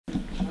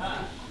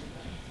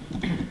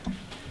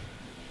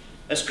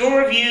A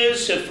score of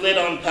years have fled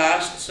on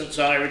past since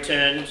I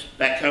returned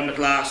back home at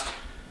last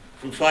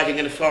from fighting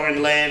in a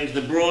foreign land,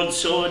 the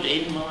broadsword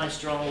in my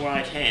strong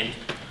right hand,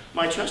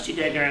 my trusty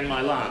dagger and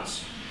my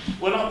lance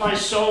were not my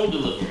sole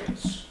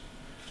deliverance.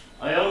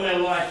 I owe my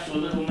life to a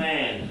little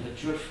man, a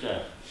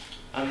drifter,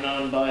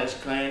 unknown by his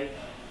clan.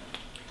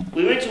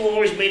 We went to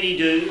war as many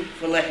do,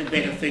 for lack of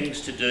better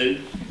things to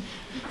do,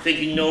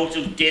 thinking naught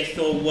of death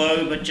or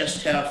woe, but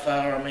just how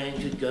far a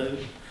man could go,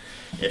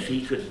 if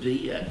he could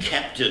be a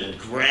captain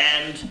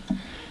grand,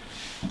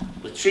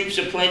 with troops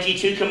aplenty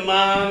to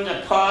command,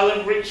 a pile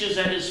of riches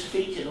at his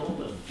feet, and all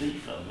the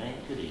beef a man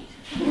could eat.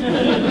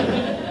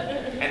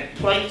 And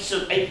plates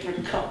of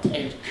apricot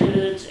and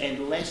curds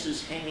and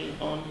lasses hanging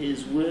on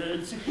his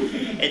words.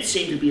 It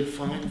seemed to be a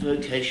fine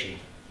vocation.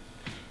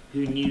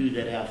 Who knew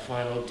that our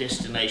final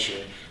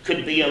destination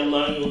could be a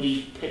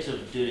lonely pit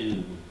of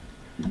doom,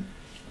 a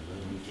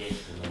lonely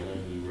death in a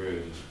lonely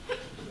room.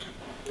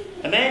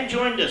 A man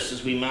joined us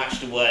as we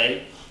marched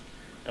away,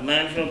 a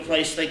man from a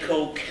place they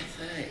call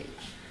Cathay,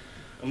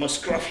 a more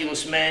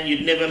scrofulous man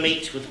you'd never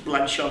meet, with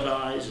bloodshot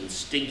eyes and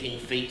stinking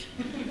feet,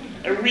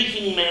 a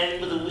reeking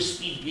man with a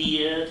wispy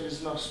beard,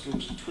 his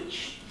nostrils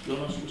twitched, your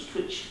nostrils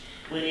twitched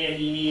whenever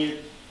he neared.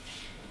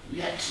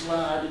 Yak's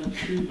lard and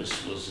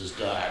kumis was his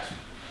diet.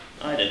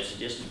 I don't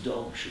suggest a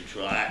dog should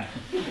try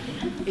it.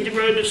 He'd a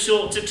robe of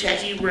sorts, a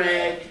tatty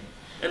rag,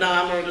 an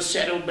armour and a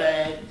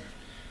saddlebag,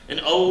 an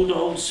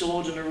old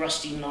sword and a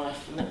rusty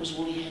knife, and that was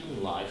all he had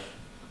in life.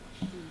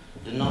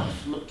 The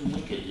knife looked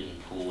wicked in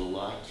poor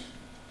light.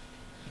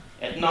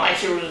 At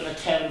night or in a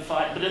tavern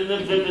fight, but in the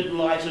vivid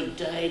light of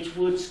day,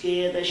 'twould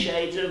scare the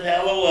shades of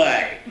hell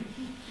away.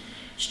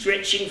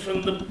 Stretching for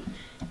the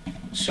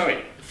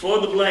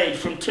blade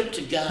from tip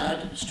to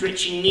guard,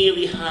 stretching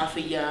nearly half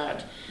a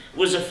yard,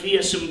 was a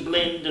fearsome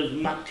blend of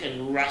muck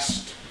and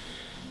rust,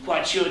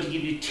 quite sure to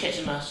give you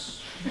tetanus,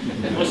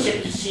 or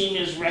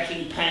septicemia's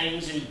racking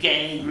pains and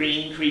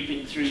gangrene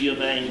creeping through your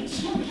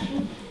veins.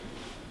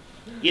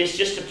 Yes,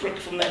 just a prick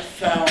from that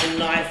foul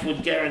knife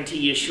would guarantee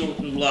you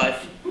shortened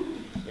life,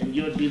 and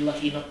you'd be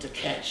lucky not to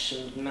catch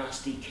some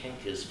nasty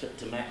cankers fit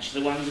to match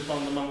the ones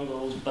upon the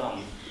Mongol's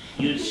bum.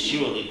 You'd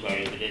surely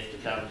query for death to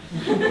come.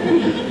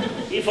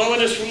 He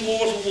followed us from war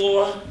to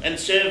war, and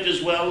served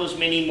as well as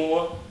many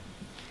more.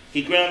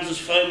 He grounds his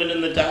foeman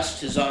in the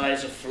dust, his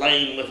eyes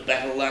aflame with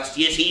battle lust.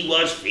 Yes, he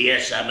was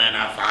fearsome in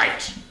a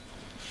fight.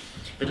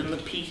 But in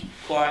the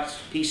quiet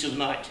peace of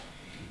night,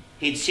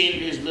 he'd send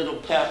his little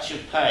pouch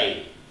of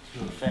pay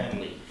to a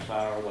family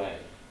far away.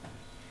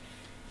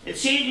 It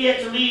seemed he had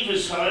to leave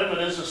his home,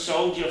 and as a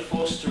soldier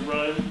forced to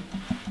roam,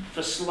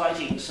 for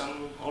slighting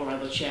some or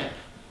other chap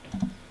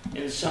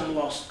in some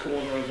lost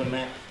corner of a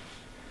map.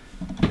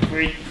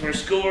 For a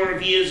score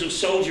of years of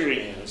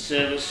soldiering and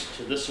service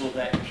to this or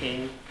that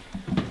king,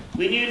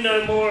 we knew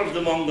no more of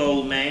the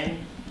Mongol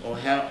man, or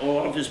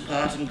of his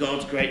part in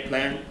God's great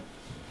plan.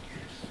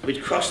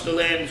 We'd crossed the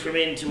land from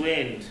end to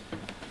end,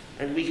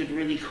 and we could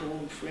really call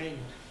him friend.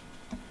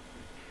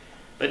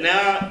 But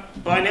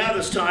by now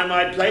this time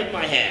I'd played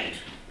my hand,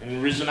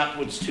 and risen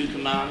upwards to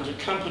command a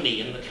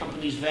company in the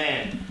company's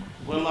van,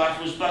 where life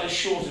was but a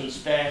shortened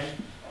span,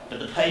 but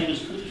the pay was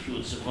good if you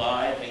would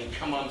survive and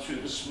come on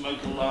through the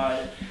smoke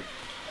alive.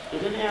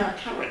 But in our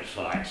current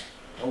fight,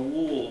 a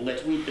wall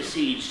that we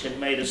besieged had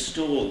made us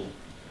stall,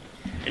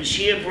 and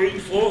sheer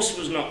brute force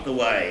was not the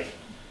way.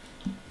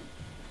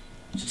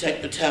 To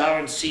take the tower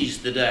and seize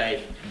the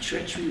day,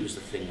 treachery was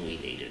the thing we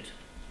needed.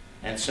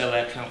 And so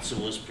our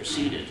counsel was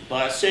proceeded,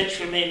 by a search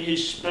for men who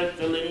spoke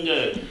the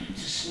lingo, to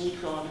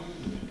sneak on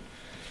in.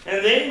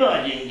 And then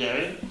by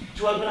dingo,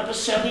 to open up a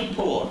sally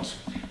port.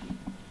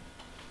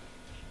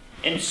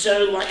 And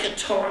so, like a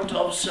torrent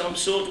of some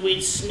sort,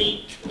 we'd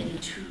sneak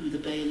into the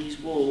bailey's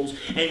walls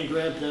and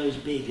grab those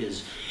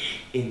beggars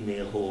in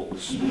their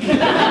halls.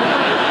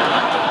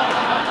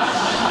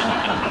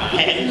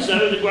 And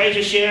so the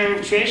greater share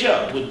of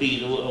treasure would be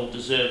the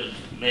well-deserved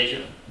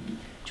measure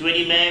to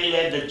any man who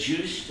had the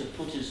juice to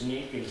put his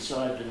neck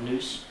inside the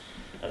noose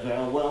of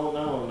our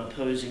well-known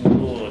opposing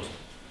lord.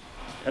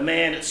 A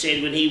man, it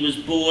said, when he was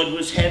bored,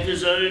 was have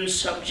his own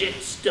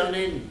subjects done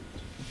in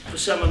for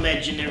some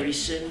imaginary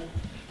sin,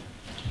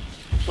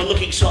 for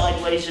looking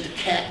sideways at a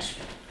cat,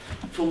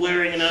 for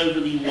wearing an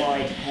overly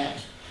wide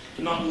hat,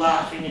 for not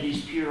laughing at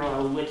his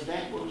puerile wit.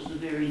 That was the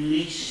very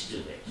least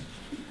of it.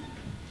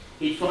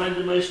 He'd find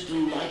the most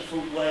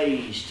delightful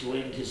ways to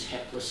end his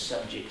hapless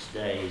subjects'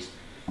 days.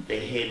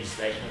 Their heads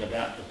they hung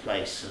about the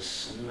place, a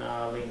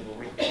snarling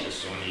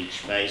richness on each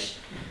face,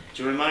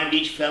 to remind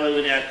each fellow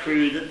in our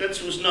crew that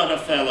this was not a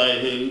fellow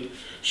who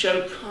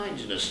showed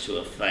kindness to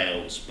a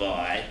failed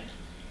spy,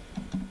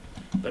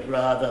 but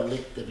rather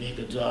let the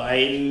beggar die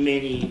in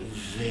many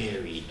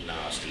varied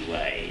nasty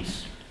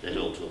ways that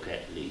all took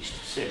at least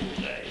several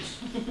days.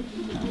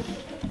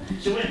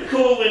 So when the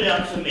call went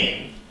out for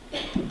men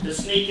to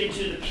sneak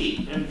into the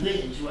keep and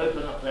then to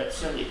open up that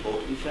sally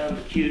port, we found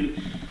the queue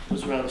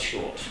was rather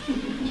short,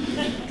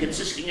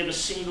 consisting of a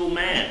single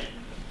man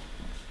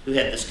who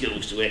had the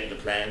skills to act the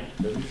plan.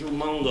 The little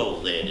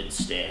Mongol there did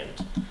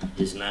stand,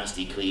 his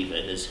nasty cleaver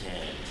in his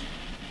hand,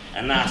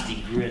 a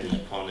nasty grin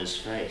upon his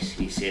face.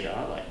 He said,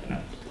 "I open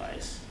up the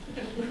place,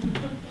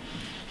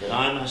 but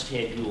I must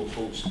have your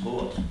full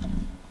support.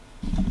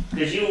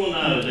 Because you will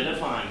know that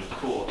if I'm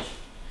caught,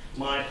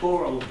 my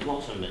poor old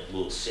bottom it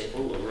will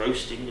settle, a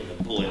roasting in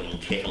a boiling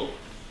kettle.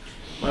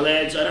 My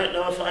lads, I don't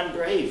know if I'm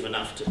brave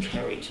enough to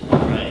carry to the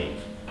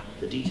grave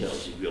the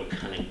details of your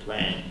cunning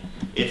plan,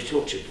 if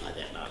tortured by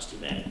that nasty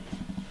man.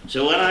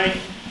 So when I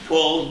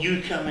call,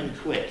 you come in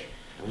quick,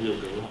 and we'll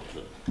garrot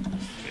them."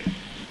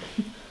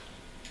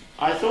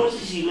 I thought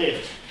as he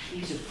left,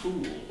 he's a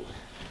fool,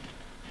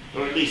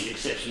 or at least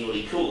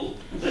exceptionally cool.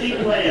 But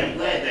either way, I'm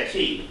glad that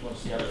he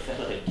wants the other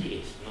fellow to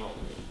get, not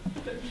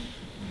me.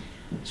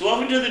 So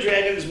off into the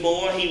Dragon's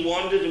Moor he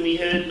wandered, and we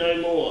heard no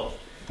more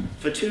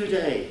for 2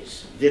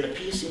 days. Then a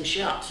piercing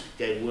shout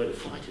gave word a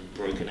fight had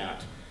broken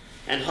out,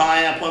 and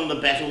high up on the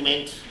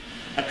battlement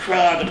a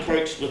crowd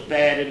approached with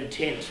bad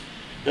intent.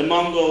 The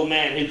Mongol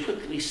man who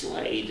quickly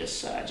slayed a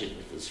sergeant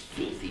with his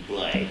filthy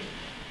blade,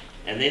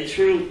 and then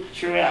threw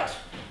out,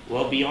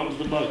 well beyond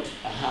the moat,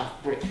 a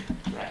half-brick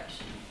cracked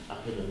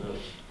up in the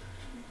moat.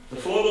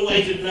 Before the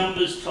weight of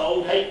numbers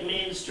told, 8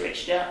 men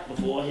stretched out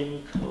before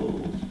him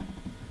cold.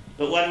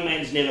 But one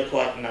man's never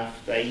quite enough,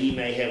 though he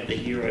may have the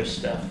hero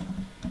stuff.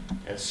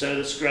 And so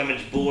the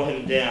scrummage bore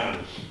him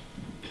down,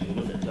 and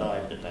with it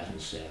died the battle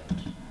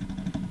sound.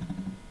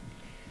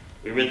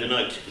 We read the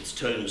note, its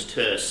tone was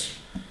terse,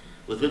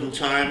 with little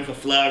time for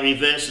flowery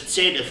verse. It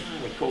said, if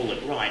I recall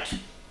it right,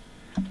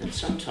 that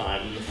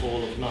sometime in the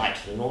fall of night,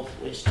 the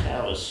northwest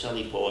tower's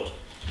Sullyport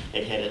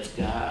had had its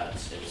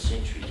guards and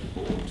sentries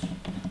aboard.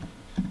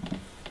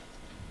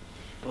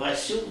 By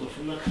silver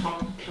from the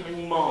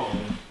coming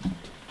Mong,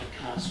 the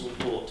castle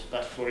bought,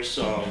 but for a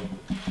song.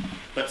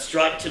 But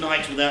strike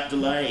tonight without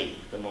delay,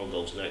 the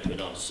Mongol's note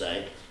went on to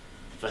say.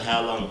 For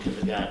how long can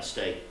the guards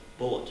stay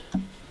bored,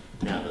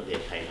 now that their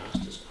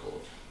paymaster's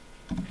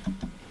caught?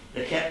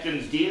 The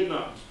captains dared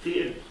not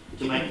fear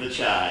to make the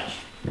charge,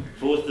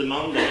 for with the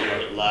Mongol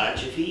not at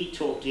large, if he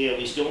talked ere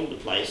we stormed the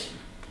place,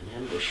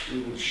 an ambush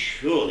we would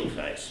surely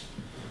face,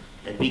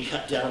 and be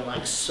cut down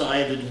like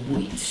scythed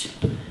wheat.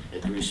 A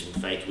gruesome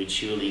fate we'd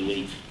surely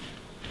weep.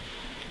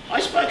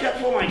 I spoke up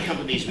for my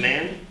company's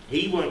man.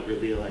 He won't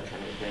reveal our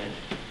cunning plan,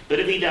 but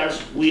if he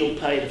does, we'll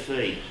pay the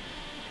fee.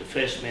 The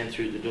first man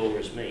through the door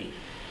is me.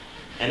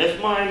 And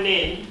if my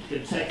men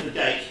can take the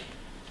gate,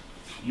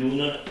 you'll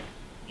know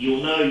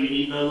you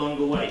need no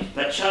longer wait,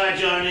 but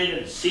charge on in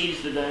and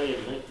seize the day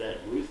and make that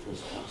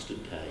ruthless bastard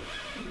pay.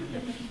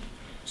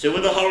 So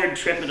with a horrid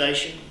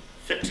trepidation,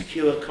 fit to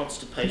cure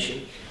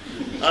constipation,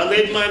 I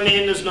led my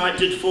men as night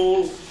did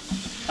fall,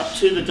 up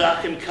to the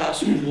darkened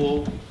castle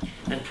wall,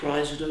 and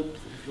prized open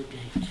the little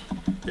gate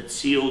that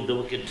sealed the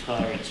wicked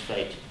tyrant's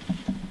fate.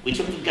 We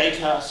took the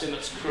gatehouse and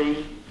its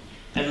crew,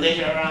 and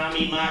let our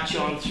army march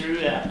on through,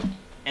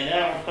 and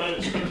our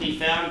opponents quickly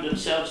found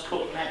themselves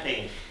caught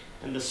napping,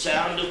 and the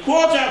sound of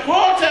 "Quarter!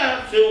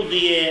 Quarter!" filled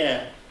the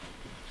air.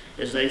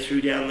 As they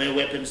threw down their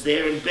weapons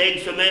there and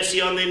begged for mercy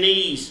on their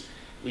knees,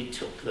 we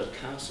took the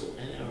castle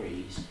at our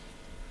ease.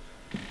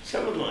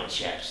 Some of my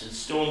chaps had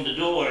stormed the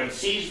door and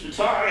seized the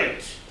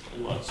tyrant,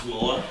 and what's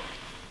more,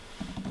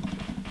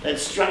 they'd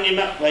strung him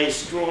up by his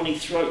scrawny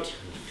throat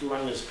and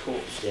flung his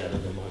corpse down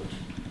in the moat.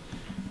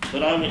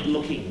 But I went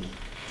looking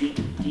deep,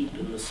 deep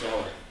in the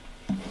cellar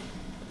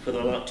for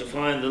the lot to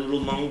find the little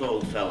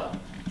Mongol fella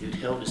who'd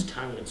held his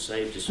tongue and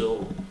saved us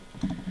all.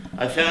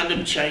 I found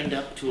him chained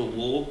up to a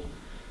wall,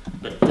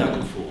 but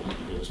done for.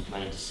 It was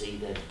plain to see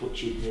they'd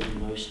butchered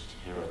him most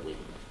terribly.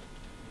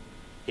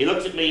 He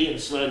looked at me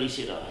and slowly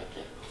said, "I hope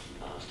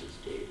that bastard's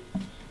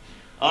dead."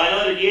 I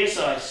nodded yes.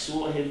 I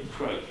saw him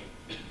croak.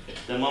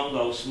 The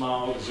Mongol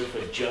smiled as if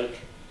a joke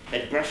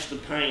had brushed the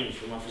pain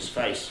from off his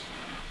face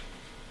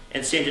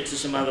and sent it to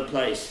some other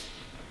place.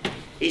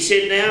 He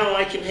said, "Now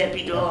I can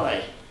happy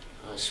die."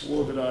 I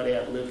swore that I'd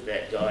outlive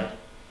that guy.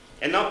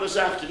 And not this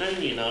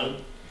afternoon, you know,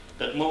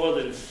 but more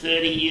than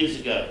 30 years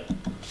ago,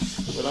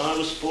 when I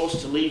was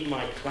forced to leave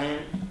my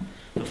clan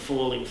for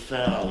falling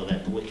foul of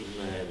that wicked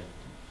man.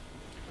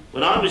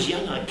 When I was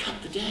young, I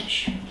cut the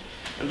dash.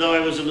 And though I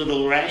was a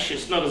little rash,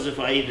 it's not as if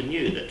I even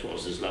knew that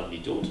 'twas his lovely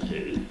daughter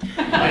who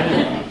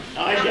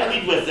I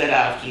dallied with that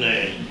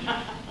afternoon.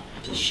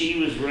 She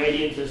was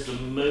radiant as the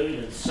moon,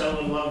 and so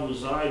in love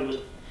was I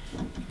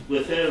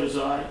with her was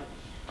I.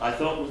 I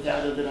thought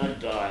without her that I'd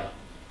die.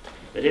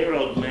 But her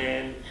old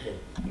man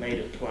had made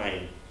it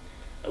plain.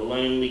 A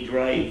lonely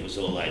grave was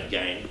all I'd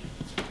gain.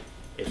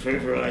 If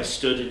ever I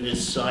stood in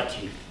his sight,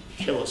 he'd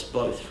kill us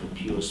both from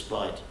pure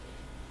spite.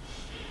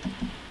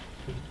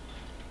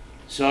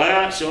 So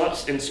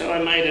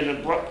I made an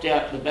abrupt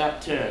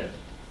about turn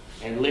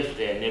and left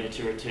there, never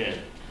to return.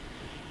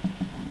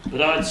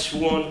 But I'd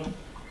sworn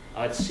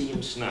I'd see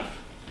him snuff.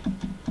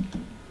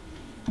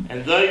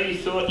 And though you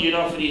thought you'd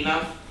offered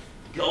enough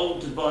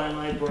gold to buy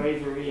my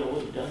bravery, I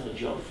would have done the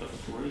job for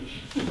free.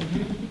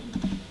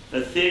 For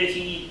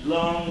 30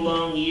 long,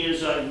 long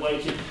years I've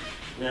waited.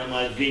 Now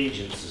my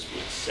vengeance has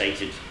been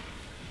sated.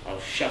 I'll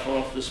shuffle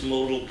off this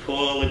mortal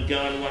coil and go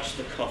and watch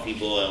the coffee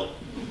boil.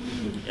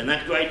 In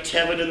that great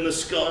tavern in the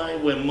sky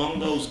where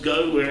Mongols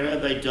go wherever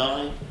they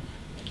die,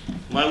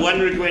 my one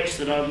regret's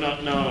that I've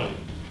not known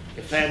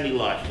a family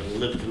life and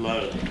lived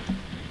alone,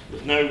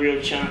 with no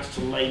real chance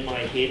to lay my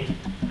head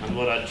on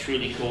what I'd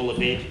truly call a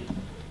bed.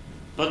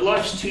 But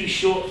life's too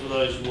short for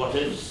those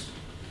what-ifs.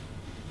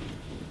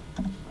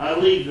 I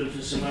leave them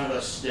for some other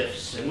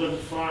stiffs, and with a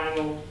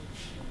final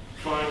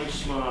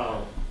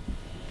smile,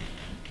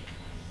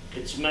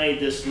 it's made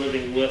this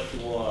living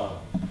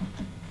worthwhile.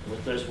 And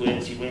with those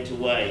words he went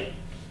away.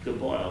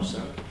 Goodbye, old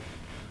son.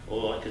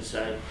 All I could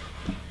say.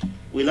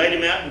 We laid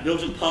him out and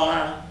built a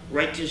pyre,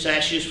 raked his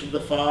ashes from the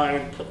fire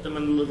and put them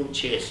in a little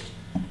chest,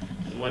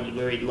 and wondered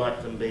where he'd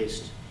like them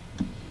best.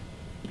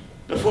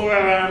 Before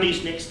our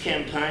army's next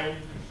campaign,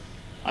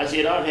 I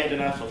said I've had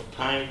enough of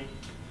pain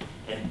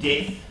and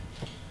death.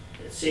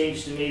 It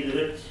seems to me that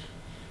it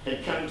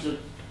had come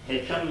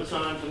the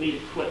time for me to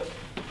quit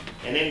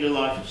and end a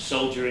life of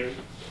soldiering.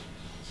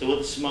 So with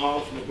a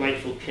smile from a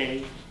grateful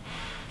king,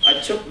 I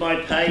took my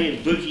pay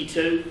and booty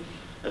too,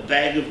 a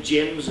bag of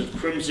gems of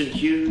crimson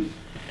hue,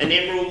 an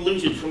emerald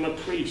looted from a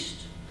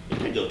priest, a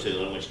pig or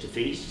two on which to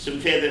feast, some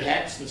feathered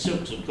hats and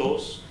silks of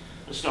course,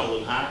 a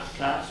stolen cart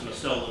and a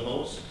stolen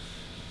horse.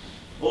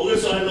 All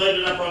this I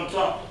loaded up on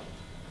top,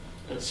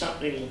 but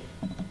something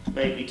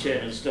made me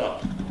turn and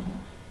stop.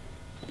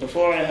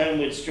 Before I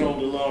homeward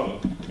strolled along,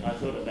 I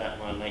thought about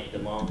my mate the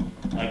Mong.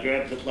 I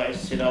grabbed the place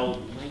and said,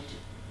 old mate,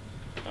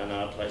 I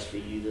know a place for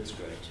you that's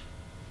great.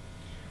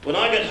 When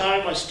I got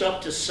home, I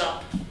stopped to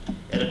sup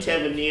at a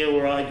tavern near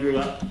where I grew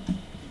up.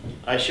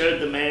 I showed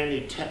the man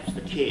who tapped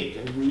the keg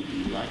a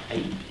ruby like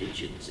a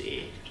pigeon's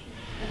egg,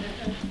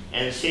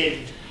 and said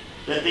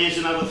that there's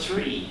another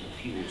 3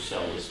 if you will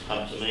sell this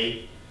pub to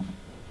me.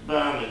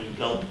 Barman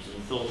gulped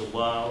and thought a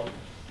while.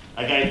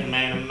 I gave the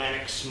man a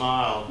manic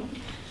smile.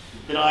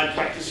 That I had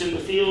practiced in the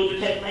field,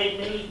 it had made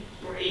me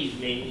brave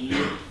many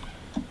years.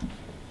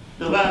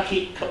 The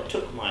barkeep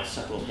took my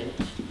subtle hint,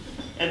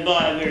 and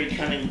by a very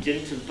cunning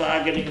dint of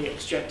bargaining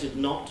extracted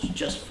not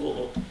just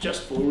for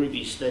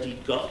rubies that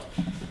he'd got,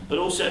 but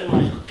also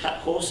my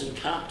horse and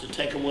cart to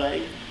take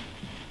away.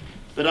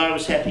 But I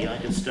was happy I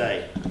could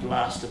stay, at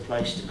last a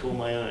place to call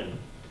my own,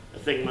 a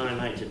thing my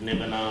mate had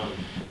never known.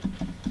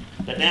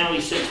 But now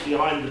he sits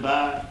behind the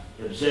bar,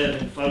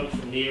 observing folk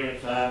from near and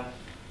far,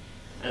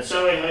 and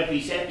so I hope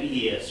he's happy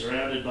here,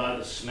 surrounded by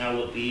the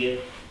smell of beer.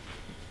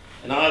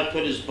 And I've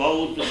put his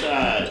bold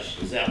visage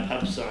as our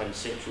pub sign's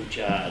central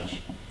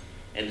charge,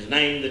 and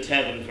named the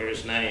tavern for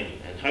his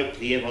name, and hope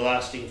the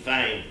everlasting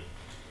fame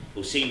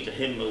will seem to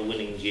him a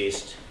winning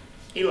jest.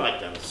 He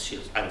liked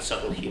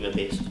unsubtle humour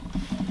best.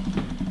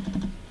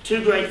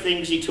 2 great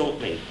things he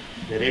taught me,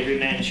 that every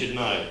man should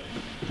know.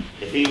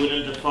 If he would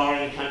into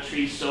foreign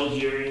countries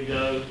soldiering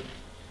go,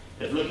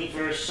 if looking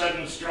for a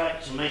sudden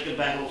strike to make a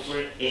battle for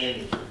an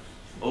end,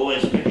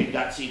 always pick a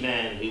gutsy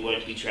man who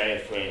won't betray a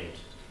friend.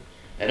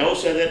 And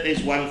also that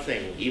there's one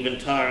thing even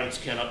tyrants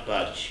cannot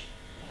budge,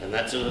 and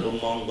that's a little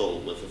Mongol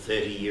with a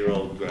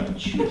 30-year-old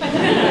grudge.